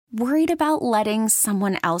Worried about letting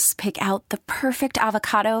someone else pick out the perfect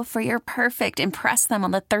avocado for your perfect impress them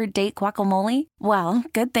on the third date guacamole? Well,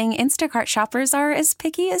 good thing Instacart shoppers are as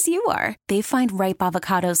picky as you are. They find ripe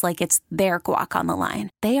avocados like it's their guac on the line.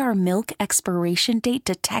 They are milk expiration date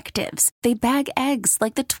detectives. They bag eggs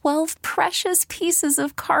like the 12 precious pieces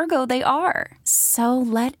of cargo they are. So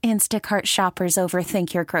let Instacart shoppers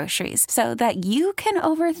overthink your groceries so that you can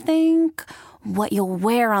overthink what you'll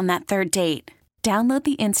wear on that third date. Download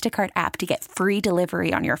the Instacart app to get free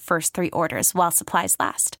delivery on your first 3 orders while supplies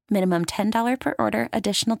last. Minimum $10 per order.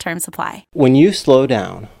 Additional terms apply. When you slow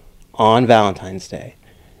down on Valentine's Day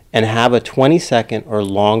and have a 20-second or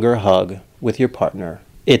longer hug with your partner,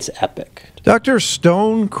 it's epic. Dr.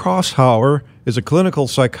 Stone Crosshauer is a clinical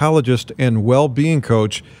psychologist and well-being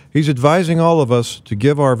coach. He's advising all of us to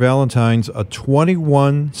give our Valentines a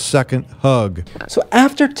 21-second hug. So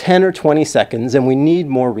after 10 or 20 seconds, and we need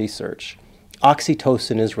more research,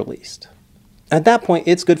 oxytocin is released. At that point,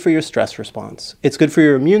 it's good for your stress response. It's good for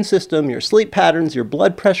your immune system, your sleep patterns, your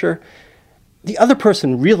blood pressure. The other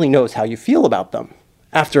person really knows how you feel about them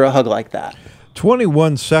after a hug like that.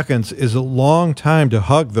 21 seconds is a long time to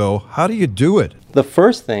hug, though. How do you do it? The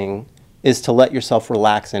first thing is to let yourself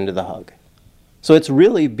relax into the hug. So it's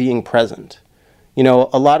really being present. You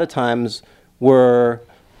know, a lot of times we're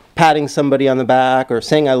patting somebody on the back or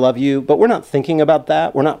saying I love you, but we're not thinking about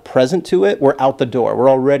that. We're not present to it. We're out the door. We're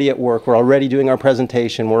already at work. We're already doing our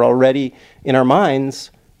presentation. We're already in our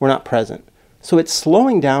minds. We're not present. So it's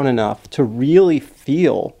slowing down enough to really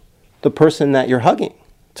feel the person that you're hugging,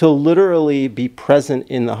 to literally be present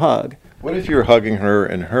in the hug. What if you're hugging her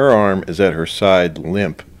and her arm is at her side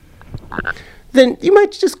limp? Then you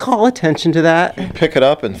might just call attention to that. Pick it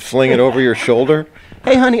up and fling it over your shoulder?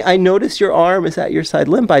 Hey, honey, I notice your arm is at your side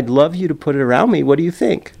limp. I'd love you to put it around me. What do you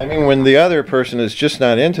think? I mean, when the other person is just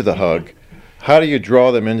not into the hug, how do you draw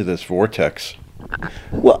them into this vortex?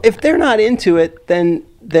 Well, if they're not into it, then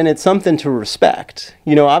it's something to respect.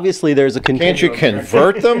 You know, obviously there's a continuum. Can't you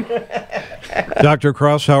convert them? Dr.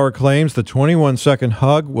 Crosshauer claims the 21-second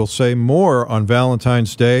hug will say more on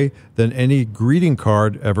Valentine's Day than any greeting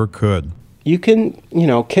card ever could. You can,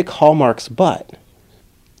 kick Hallmark's butt.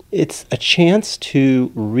 It's a chance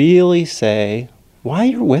to really say why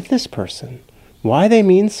you're with this person, why they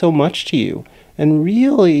mean so much to you, and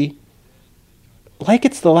really, like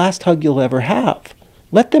it's the last hug you'll ever have.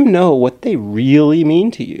 Let them know what they really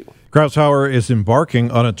mean to you. Crosshauer is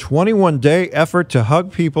embarking on a 21-day effort to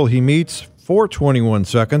hug people he meets for 21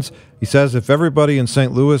 seconds. He says if everybody in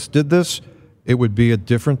St. Louis did this, it would be a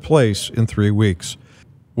different place in 3 weeks.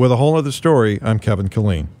 With a whole other story, I'm Kevin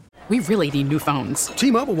Killeen. We really need new phones.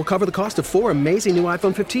 T-Mobile will cover the cost of 4 amazing new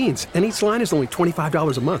iPhone 15s, and each line is only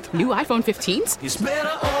 $25 a month. New iPhone 15s? It's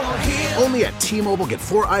better over here. Only at T-Mobile, get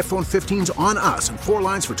 4 iPhone 15s on us and 4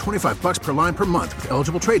 lines for $25 per line per month with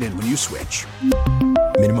eligible trade-in when you switch.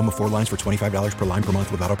 Minimum of 4 lines for $25 per line per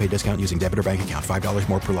month with autopay discount using debit or bank account. $5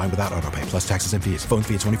 more per line without autopay, plus taxes and fees. Phone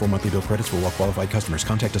fee at 24 monthly bill credits for well-qualified customers.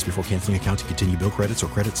 Contact us before canceling account to continue bill credits or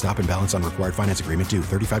credit stop and balance on required finance agreement due.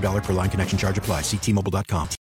 $35 per line connection charge applies. See T-Mobile.com.